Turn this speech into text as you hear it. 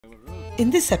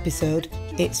In this episode,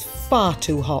 it's far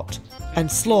too hot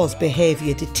and Slaws'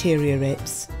 behaviour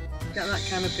deteriorates. Get that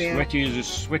kind of beer. Sweaty as a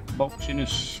sweat box in a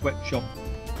sweatshop.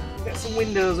 Get some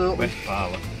windows open. Wet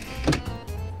parlour.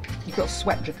 You've got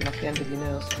sweat dripping off the end of your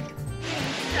nose.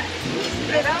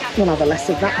 We'll have a less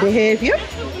of that behaviour.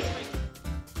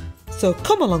 So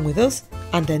come along with us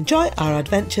and enjoy our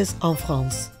adventures en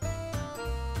France.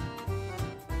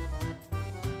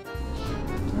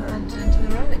 And turn to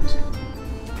the right.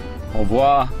 Au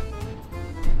revoir,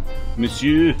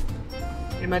 monsieur.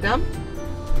 Et madame?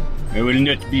 I will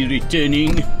not be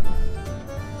returning.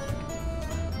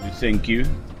 Thank you.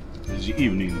 This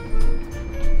evening.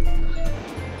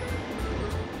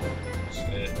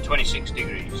 It's 26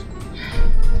 degrees.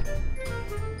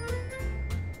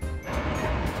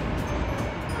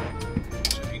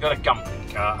 So if you got a camping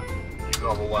car, you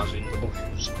otherwise in the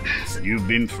bushes. You've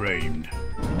been framed.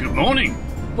 Good morning.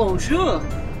 Bonjour.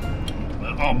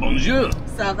 Oh, bonjour.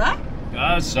 Ça va?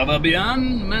 Ah, ça va bien,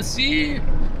 merci.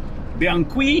 Bien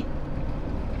cuit.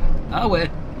 Ah ouais.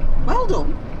 Well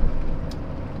done.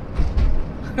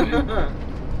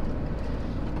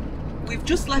 We've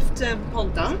just left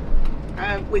Beaune,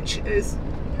 which is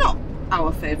not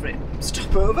our favourite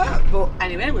stopover, but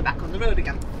anyway, we're back on the road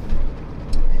again.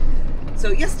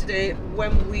 So yesterday,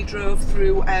 when we drove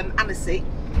through Annecy,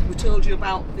 we told you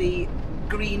about the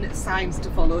green signs to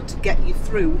follow to get you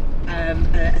through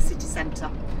a city centre.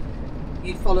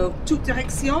 You follow toute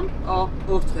direction or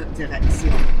autre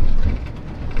direction.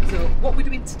 So what we're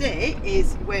doing today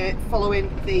is we're following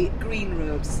the green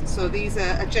roads. So these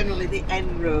are generally the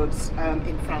N roads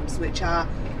in France, which are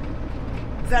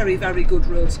very, very good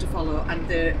roads to follow, and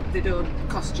they don't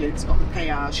cost you, it's not the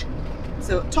péage.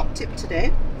 So top tip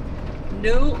today,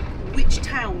 know which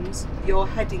towns you're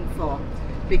heading for,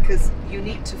 because you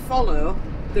need to follow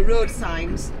the road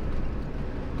signs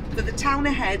for the town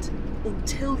ahead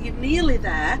until you're nearly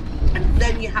there, and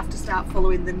then you have to start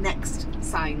following the next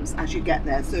signs as you get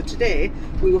there. So today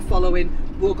we were following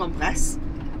Bourg-en-Bresse,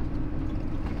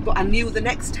 but I knew the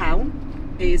next town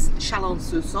is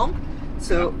Chalon-sur-Saône.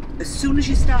 So as soon as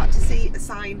you start to see a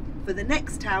sign for the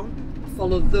next town,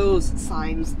 follow those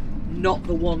signs, not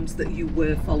the ones that you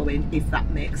were following, if that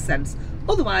makes sense.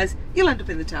 Otherwise you'll end up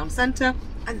in the town centre,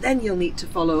 and then you'll need to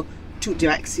follow toute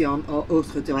direction or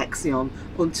autre direction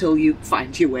until you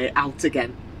find your way out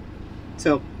again.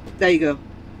 So there you go,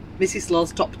 Mrs.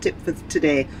 Slaws' top tip for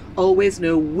today. Always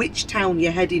know which town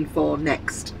you're heading for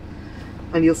next.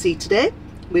 And you'll see today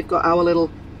we've got our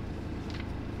little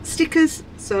stickers,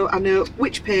 so I know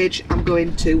which page I'm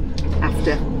going to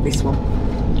after this one.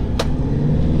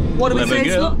 What do we say,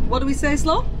 Slaw? What do we say,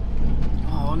 Slaw?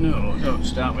 Oh no, don't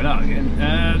start with that again.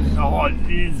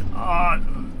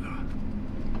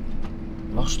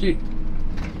 Lost it.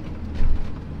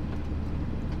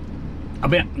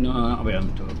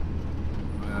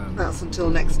 That's until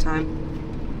next time.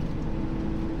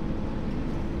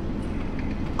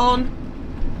 On.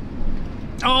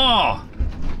 Oh!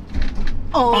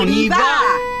 On y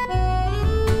va!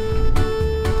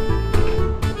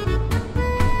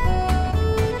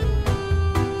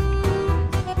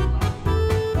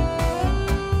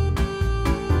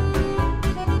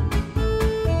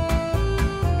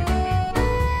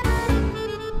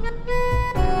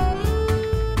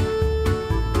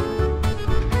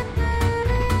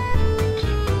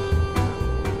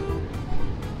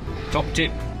 Top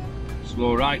tip,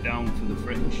 slow right down for the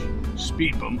French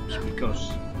speed bumps,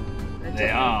 because they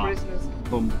are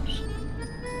bumps.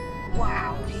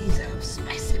 Wow, he's a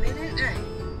specimen, isn't he?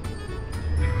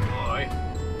 Boy.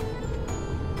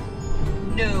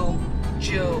 No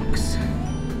jokes.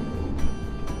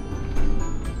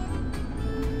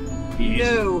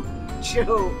 No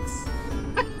jokes.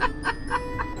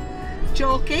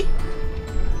 Chalky?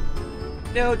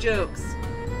 No jokes.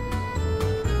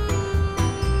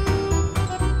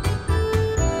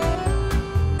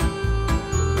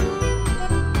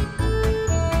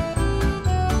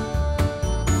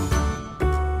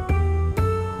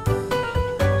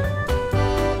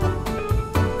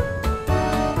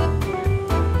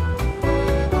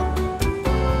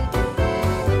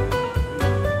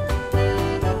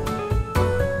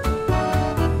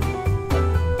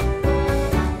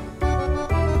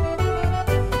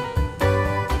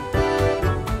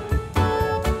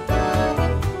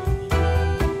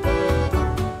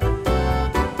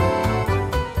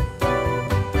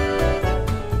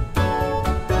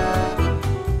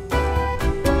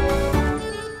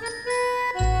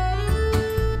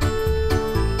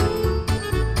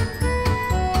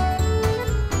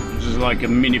 Like a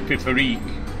mini peripherique.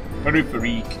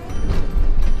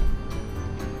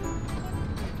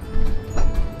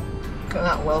 Got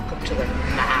at that. Welcome to the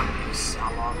man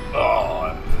salon.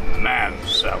 Oh, man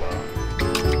salon.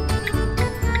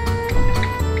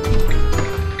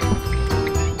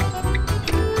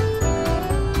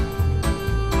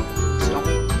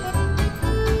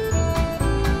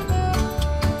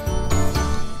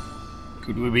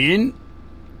 Could we be in?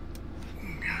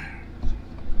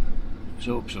 Let's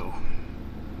hope so.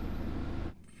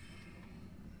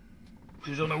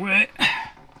 She's on the way.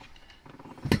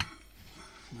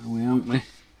 Are we, aren't we?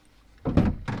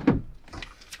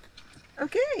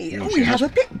 Okay, we have a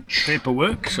pitch.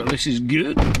 Paperwork, so this is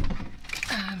good.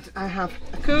 And I have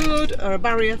a code or a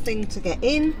barrier thing to get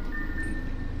in.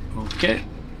 Okay.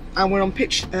 And we're on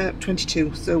pitch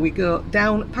 22, so we go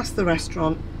down past the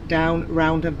restaurant, down,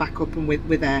 round and back up, and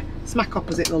we're there. Smack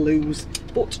opposite the loos,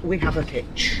 but we have a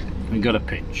pitch. We got a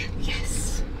pitch.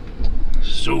 Yes.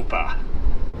 Super.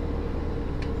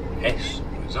 Yes,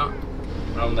 what's that?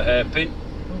 Round the hairpin.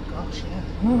 Oh gosh,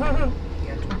 yeah.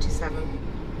 Yeah, 27.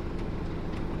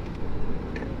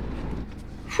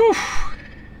 Whew.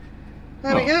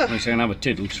 There we go. At least I can have a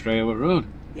tiddle straight over the road.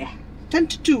 Yeah. 10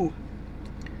 to 2.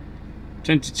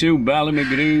 10 to 2,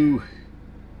 Ballymacrew.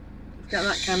 Get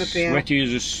that kind of beer. Sweaty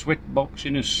as a sweat box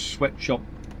in a sweatshop.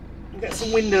 Get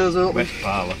some windows open. Wet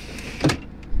parlour.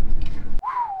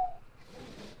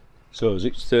 So as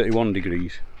it's 31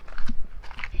 degrees,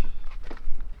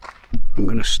 I'm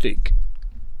going to stick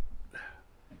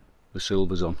the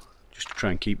silvers on just to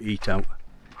try and keep heat out.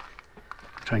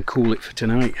 Try and cool it for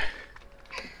tonight.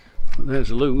 But there's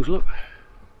the loos, look.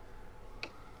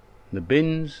 The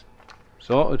bins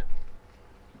sorted.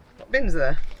 What bin's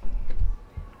there?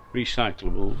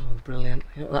 Recyclables. Oh, brilliant.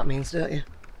 You know what that means, don't you?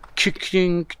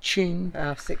 Ching ching.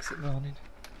 6:30 in the morning.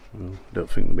 Well, don't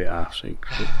think they'll be at 6.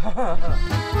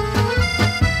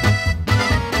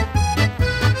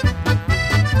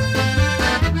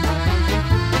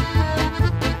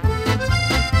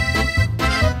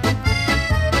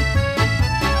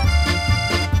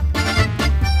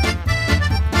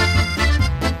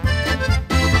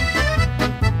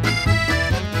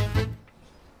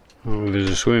 Oh, there's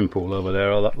a swimming pool over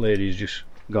there. Oh, that lady's just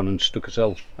gone and stuck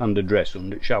herself and a dress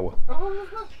under the shower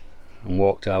and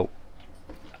walked out.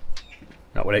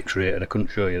 That was X-rated, I couldn't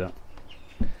show you that.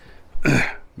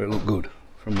 But it looked good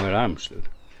from where I'm stood.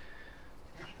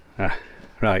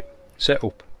 Right, set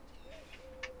up.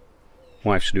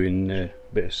 Wife's doing a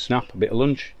bit of snap, a bit of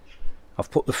lunch. I've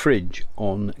put the fridge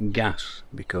on gas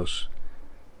because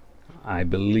I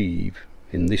believe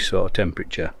in this sort of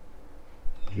temperature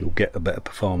you'll get a better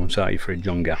performance out of your fridge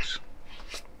on gas,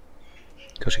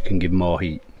 because it can give more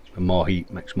heat, and more heat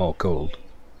makes more cold,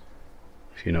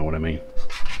 if you know what I mean.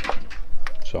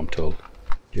 So I'm told.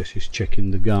 Jessie's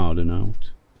checking the garden out.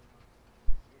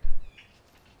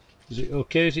 Is it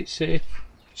okay? Is it safe?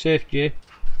 Safe, Jay?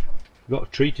 We've got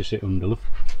a tree to sit under, look.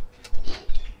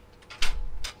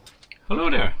 Hello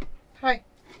there. Hi.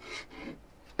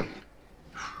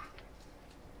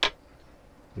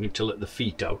 We need to let the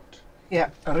feet out.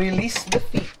 Yeah, release the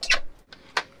feet.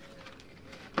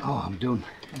 Oh, I'm done.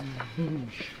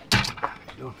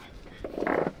 Done.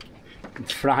 I'm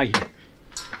fried.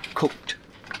 Cooked.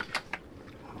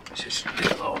 This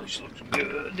looks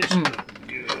good. This looks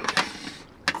good.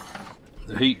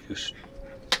 The heat just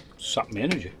sapped my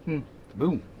energy.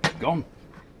 Boom, gone.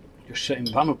 Just setting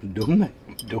the van up and done, mate.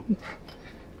 I'm done.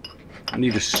 I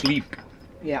need a sleep.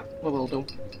 Yeah, we will do.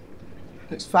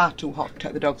 It's far too hot to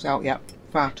take the dogs out yet.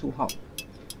 Far too hot.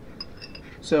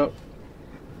 So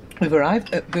we've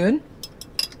arrived at Beaune,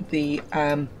 the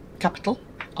capital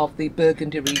of the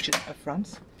Burgundy region of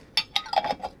France.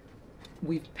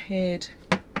 We've paid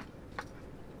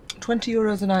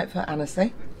 €20 a night for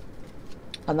Annecy,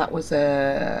 and that was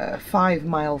a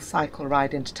 5-mile cycle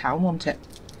ride into town, wasn't it?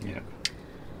 Yeah.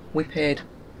 We paid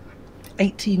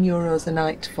 €18 a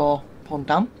night for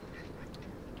Beaune,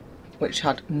 which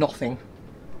had nothing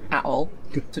at all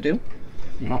to do.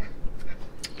 No.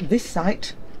 This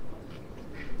site,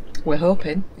 we're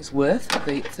hoping, is worth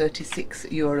the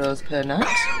 €36 per night.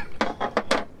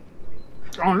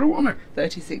 Oh, look at me.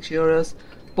 €36,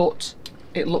 but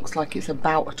it looks like it's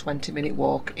about a 20-minute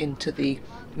walk into the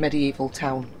medieval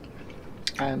town.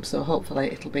 So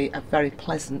hopefully it'll be a very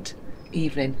pleasant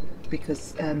evening,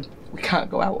 because we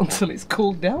can't go out until it's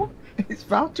cooled down. It's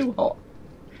far too hot.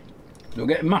 You'll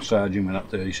get a massage in with that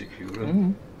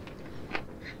 €36.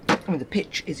 I mean, the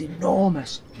pitch is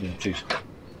enormous. Yeah, it is.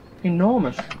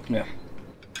 Enormous. Yeah.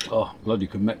 Oh, glad you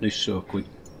could make this so quick.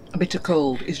 A bit of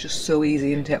cold is just so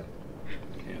easy, isn't it?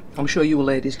 Yeah. I'm sure you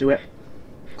ladies do it.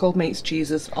 Cold meats,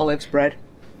 cheeses, olives, bread.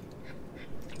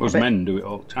 Us men do it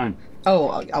all the time.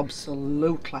 Oh,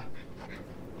 absolutely.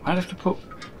 I'd have to put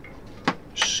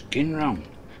skin round.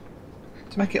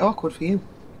 To make it awkward for you.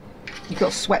 You've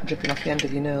got sweat dripping off the end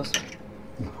of your nose.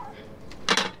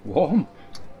 Warm.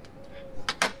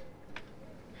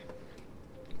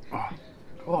 Oh,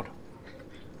 God.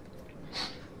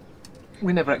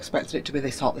 We never expected it to be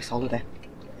this hot this holiday.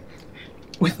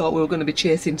 We thought we were going to be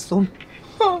chasing sun.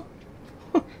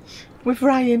 We're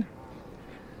frying.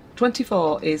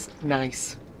 24 is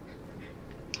nice.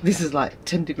 This is like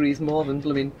 10 degrees more than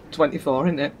blooming 24,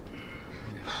 isn't it?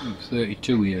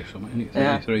 32 here, something, isn't it?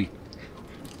 Yeah. 33.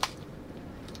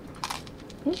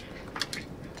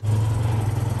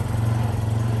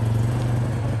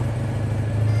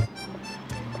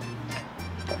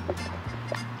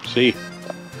 See,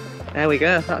 There we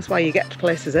go. That's why you get to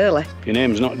places early. if your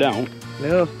name's not down,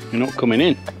 No. you're not coming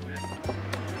in.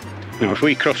 Now, if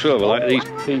we cross over like these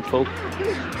people,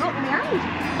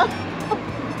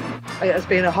 It has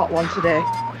been a hot one today.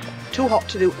 Too hot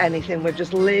to do anything. We've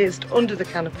just lazed under the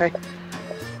canopy,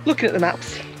 looking at the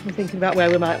maps and thinking about where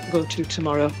we might go to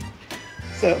tomorrow.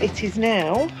 So it is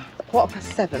now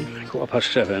 7:15.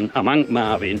 7:15, I'm Hank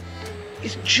Marvin.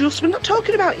 It's just, we're not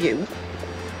talking about you,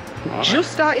 Right.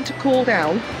 just starting to cool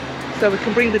down so we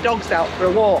can bring the dogs out for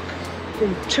a walk. It's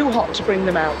been too hot to bring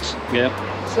them out. Yeah,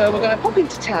 So we're going to pop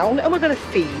into town and we're going to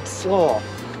feed Slaw.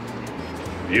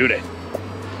 beauty.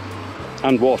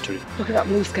 And watering. Look at that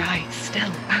blue sky. It's still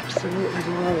absolutely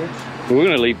glorious. We're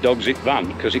going to leave dogs at van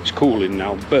because it's cooling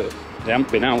now, but they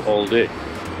haven't been out all day.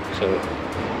 So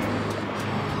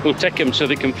we'll take them so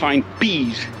they can find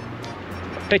peas.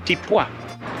 Petit pois.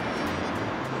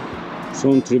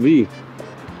 Centre-ville.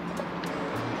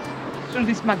 Through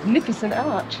this magnificent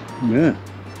arch. Yeah.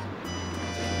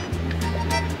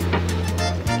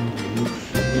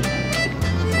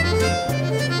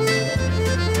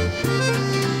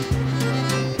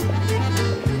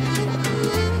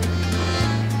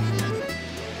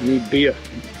 Need beer.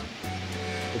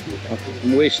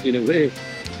 I'm wasting away.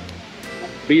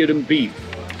 Beer and beef.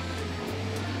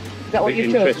 Is that what Bit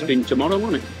you've chosen? interesting tomorrow,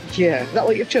 won't it? Yeah. Is that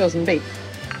what you've chosen, beef?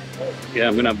 Yeah,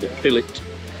 I'm going to have the fillet.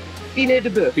 Filet de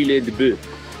bœuf. Filet de bœuf.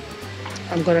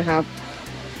 I'm going to have,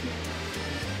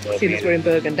 seeing as we're in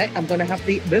Burgundy, I'm going to have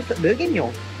the bœuf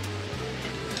bourguignon.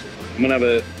 I'm going to have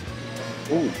a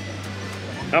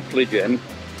apple gem,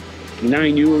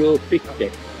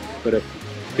 €9.50 for a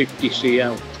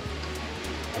 50cl.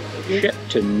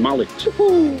 Shepton mallet.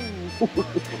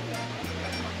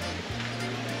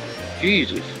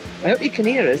 Jesus. I hope you can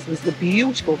hear us. There's the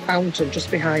beautiful fountain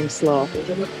just behind Slaw. You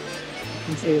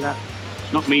can see that.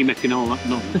 It's not me making all that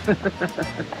noise.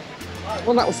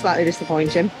 Well, that was slightly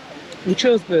disappointing. We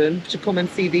chose Beaune to come and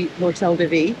see the Hotel de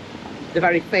Ville, the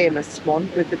very famous one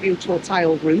with the beautiful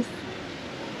tiled roof.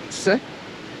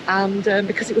 And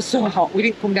because it was so hot, we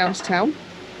didn't come down to town.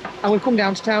 And we've come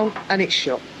down to town and it's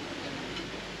shut.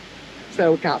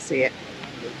 So we can't see it.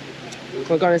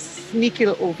 We've got a sneaky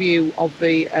little view of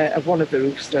the of one of the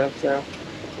roofs though, so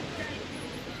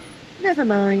never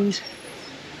mind.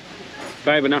 If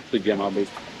I have an apple gem, I'll be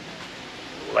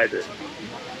leather.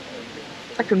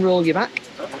 I can roll you back.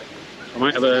 I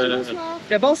might have a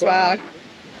Yeah, bonsoir.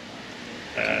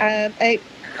 A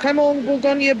Cremant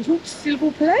Bourgogne Brut, s'il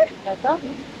vous plaît.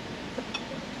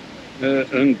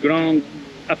 un grand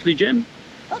apple gem.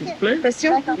 s'il vous plaît.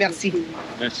 Question? Merci.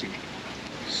 Merci.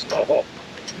 Stop.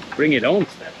 Bring it on.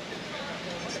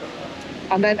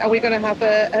 And then are we going to have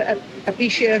a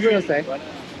Pichet rosé?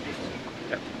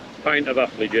 Pint of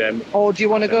apple gem. Or do you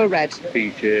want to go red?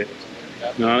 Peach.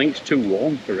 No, I think it's too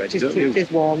warm for red. Don't you? It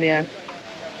is warm, yeah.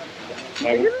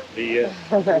 I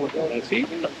want the merci.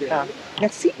 Ah,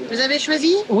 merci. Vous avez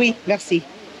choisi? Oui, merci.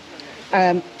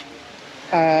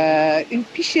 Une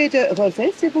Pichet de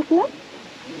rosé, s'il vous plaît.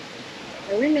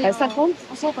 Oui, mais 50?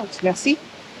 50. Merci.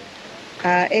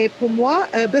 Et pour moi,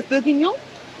 bœuf bourguignon?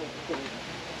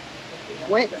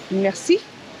 Ouais. Merci.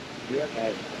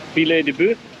 Filet de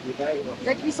bœuf.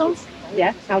 La cuisson?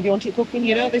 Yeah, how do you want it cooking?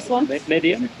 You know this one?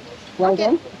 Medium. Well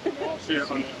done.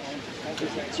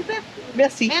 Super.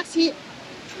 Merci. Merci.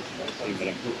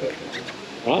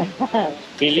 Huh?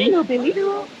 Billy, Hello, Billy.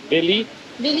 Billy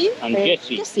Billy? and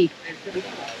Jessie. Jessie.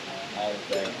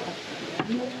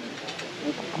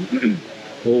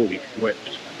 Holy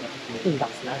whips. Oh,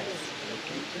 that's nice.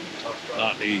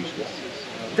 That is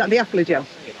Is that the apple gem?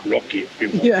 rocky.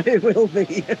 Yeah, it will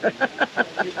be.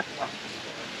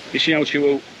 You see how she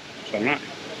will? It's all right.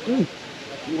 Mm.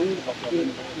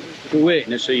 We're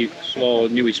waiting to see if Slaw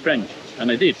knew his French,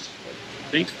 and I did.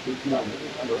 See?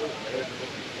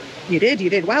 You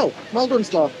did well. Well done,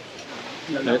 Slaw.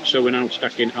 So we're now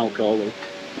stacking alcohol.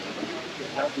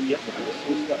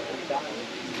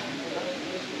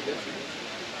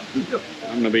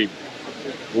 I'm going to be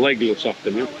legless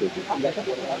afternoon. It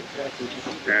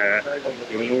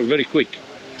was very quick.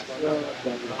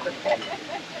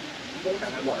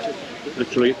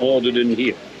 Literally ordered in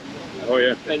here. Oh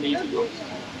yeah.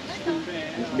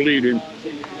 It's bleeding.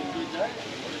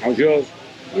 How's yours?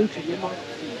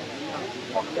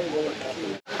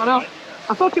 I know.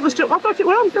 I thought it was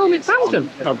on film in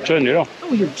Southampton. I've turned it off.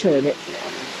 Oh, you turn it.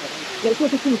 Let's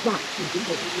look at things back.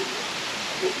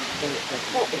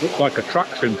 Looks like a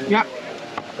traction. Yeah.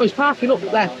 Oh, it's parking up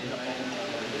there.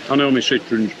 I know my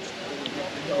citrons.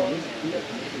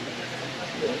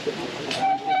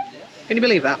 Can you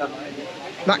believe that?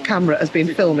 That camera has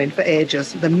been filming for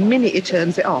ages. The minute he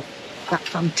turns it off, that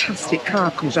fantastic car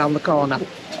comes round the corner.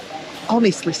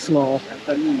 Honestly slow.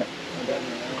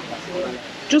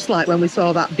 Just like when we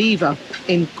saw that beaver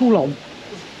in Coulomb.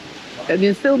 It'd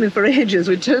been filming for ages.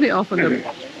 We'd turn it off and then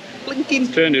blinking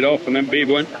Turned it off and then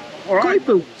Beaver went, all right.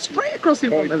 koi poo straight across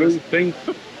in front of us. Thing.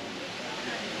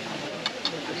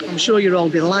 I'm sure you're all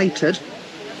delighted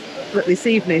that this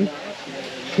evening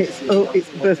it's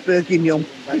Bœuf Bourguignon.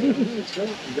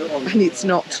 And it's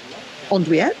not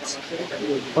andouillette,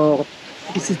 or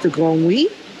this is the Grand Oui,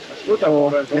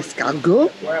 or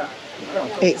l'escargot.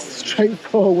 It's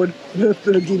straightforward Bœuf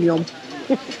Bourguignon.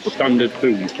 Standard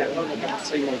food.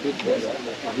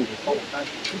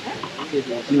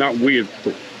 Isn't that weird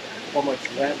stuff?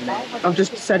 I've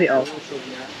just said it all.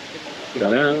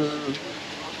 Ta-da.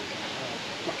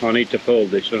 I need to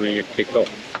fold this and then kick off.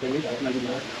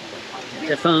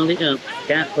 To fold it up,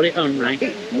 can't put it on right.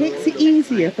 It makes it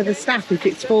easier for the staff if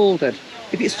it's folded.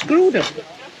 If it's screwed up,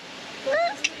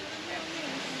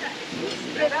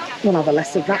 we'll have a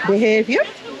less of that behaviour.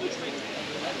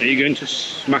 Are you going to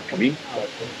smack me?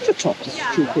 To talk to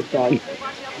stupid boy.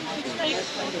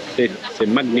 C'est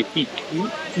magnifique.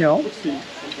 No.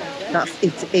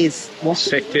 It is what?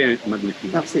 C'était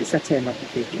magnifique. That's it, c'était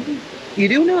magnifique. You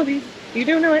do know these. You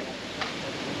do know it.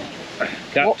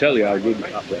 Can't tell you how good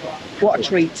that was. What a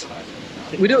treat.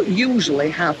 We don't usually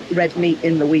have red meat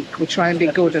in the week. We try and be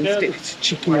good and stick to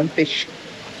chicken and fish.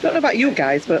 Don't know about you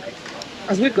guys, but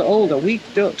as we've got older, we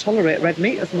don't tolerate red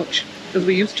meat as much as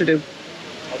we used to do.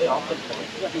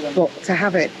 But to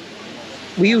have it,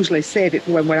 we usually save it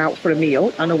for when we're out for a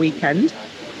meal on a weekend.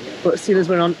 But as soon as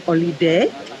we're on holiday,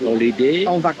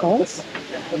 en vacances,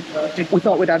 we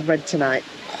thought we'd have red tonight.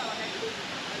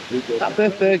 That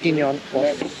Bœuf Bourguignon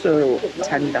was so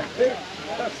tender.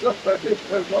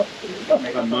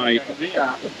 And my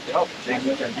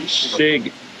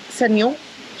Saignon.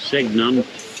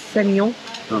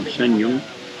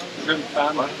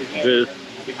 Bœuf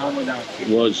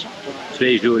was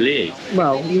très joli.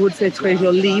 Well, you would say très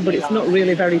joli, but it's not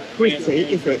really very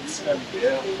pretty, is it?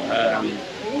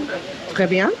 Très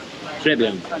bien. Très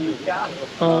bien.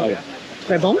 Oh,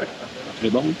 très bon. Très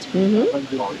bon.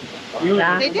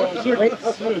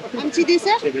 Un petit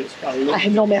dessert?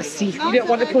 Non, merci. You don't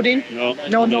want the pudding? No.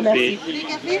 No, merci. Des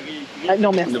cafés?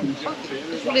 No, merci. Je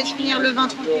vous laisse finir le vin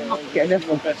tranquillement. Okay, never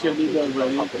mind.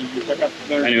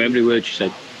 Anyway, every word she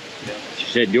said. She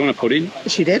said, do you want a pudding?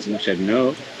 She did. And I said,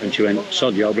 no. And she went,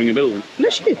 sod you, I'll bring a bill then. No,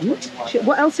 she didn't.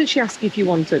 What else did she ask if you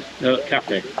wanted?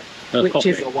 Cafe. Which Coffee.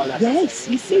 is, yes,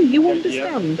 you see, you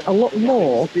understand a lot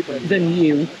more than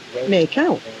you make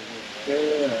out.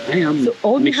 I am So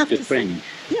all you have Mr. to French.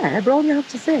 Yeah, but all you have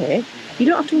to say, you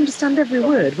don't have to understand every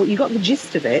word, but you got the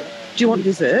gist of it. Do you want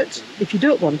dessert? If you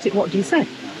don't want it, what do you say?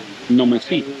 Non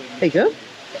merci. There you go.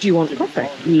 Do you want coffee?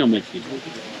 Non merci.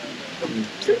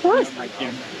 Simple as.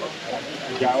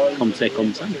 Comme c'est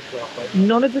comme ça.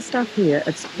 None of the staff here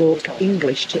had spoke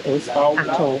English to us at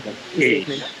all this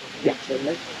evening. Yeah.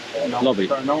 Love it.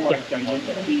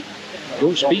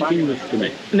 Don't speak English to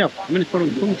me. No, I'm in a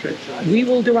foreign country. we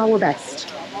will do our best.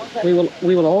 We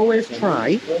will always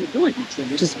try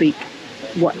to speak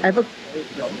whatever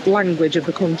language of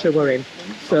the country we're in.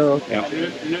 So Yeah.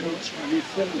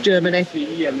 Germany,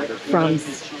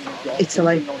 France,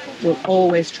 Italy, we'll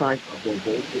always try.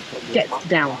 Get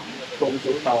down.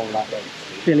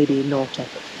 Billy being naughty.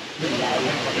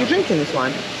 You're drinking this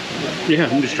wine? Yeah,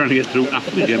 I'm just trying to get through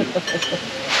after the gym.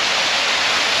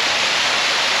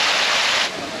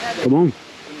 Come on.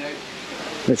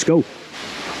 Let's go.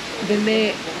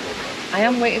 I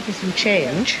am waiting for some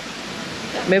change.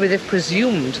 Maybe they've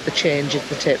presumed the change is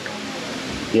the tip.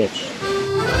 Yes.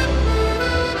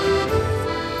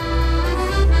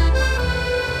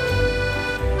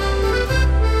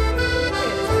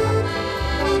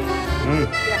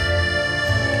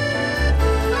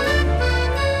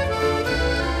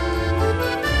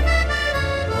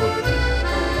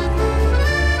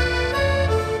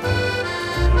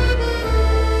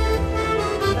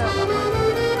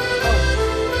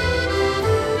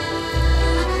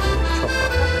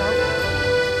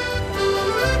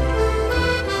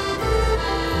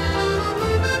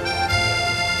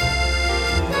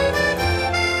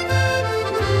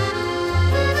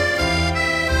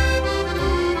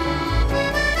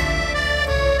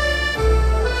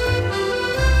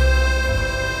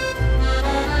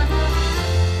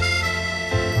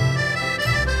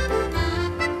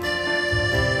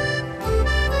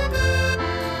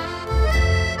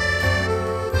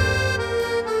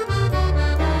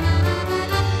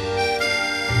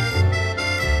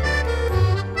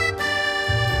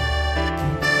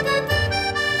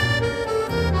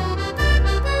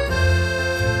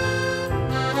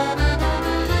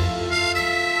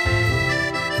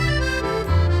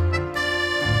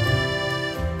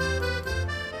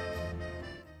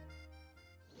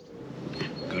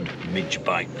 Midge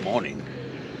Bike. Morning.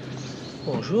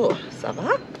 Bonjour, ça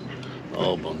va?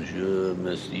 Oh, bonjour,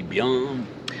 merci bien.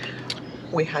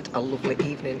 We had a lovely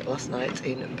evening last night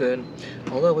in Beaune.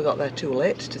 Although we got there too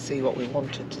late to see what we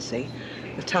wanted to see,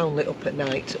 the town lit up at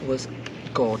night was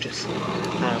gorgeous,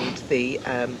 and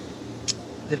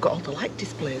they've got all the light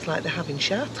displays like they have in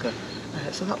Chartres,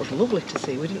 so that was lovely to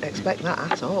see. We didn't expect that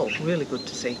at all. Really good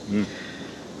to see.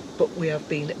 But we have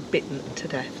been bitten to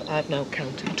death. I've now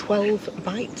counted 12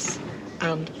 bites,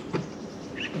 and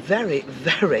very,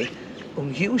 very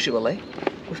unusually,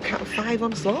 we've counted 5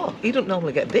 on Slaw. He don't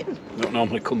normally get bitten. Don't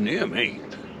normally come near me.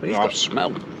 But he's I've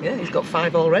smelled. Yeah, he's got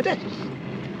 5 already.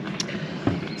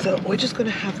 So we're just going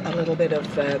to have a little bit of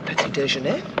petit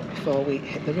déjeuner before we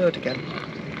hit the road again.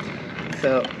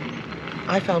 So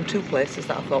I found 2 places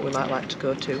that I thought we might like to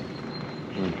go to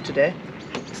today.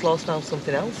 Slaw's found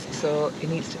something else, so he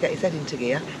needs to get his head into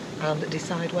gear and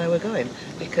decide where we're going,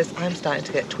 because I'm starting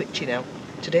to get twitchy now.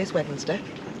 Today's Wednesday.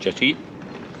 Jessie.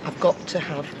 I've got to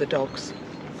have the dogs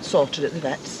sorted at the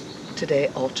vets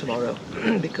today or tomorrow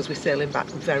because we're sailing back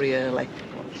very early,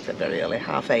 very early,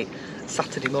 8:30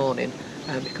 Saturday morning,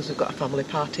 because we've got a family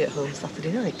party at home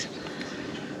Saturday night.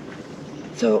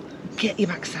 So get your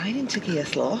backside into gear,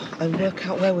 Slaw, and work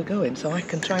out where we're going so I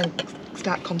can try and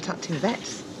start contacting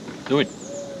vets. Do it.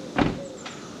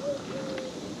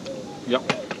 Yep.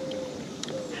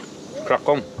 Crack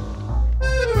on.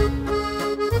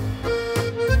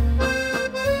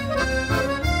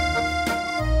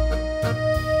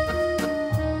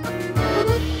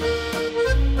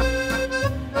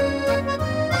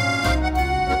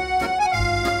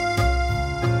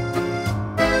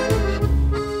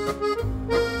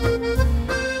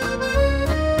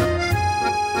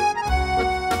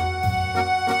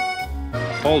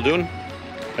 All done.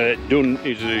 Done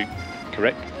is the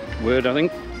correct word, I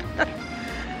think.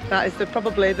 That is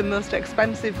probably the most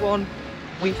expensive one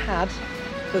we've had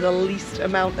for the least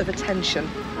amount of attention.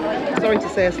 Sorry to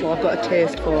say, Slaw, I've got a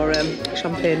taste for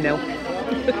champagne now.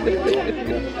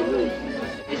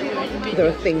 There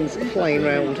are things flying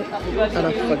around and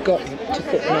I've forgotten to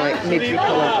put my midge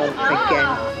repellent on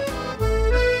again.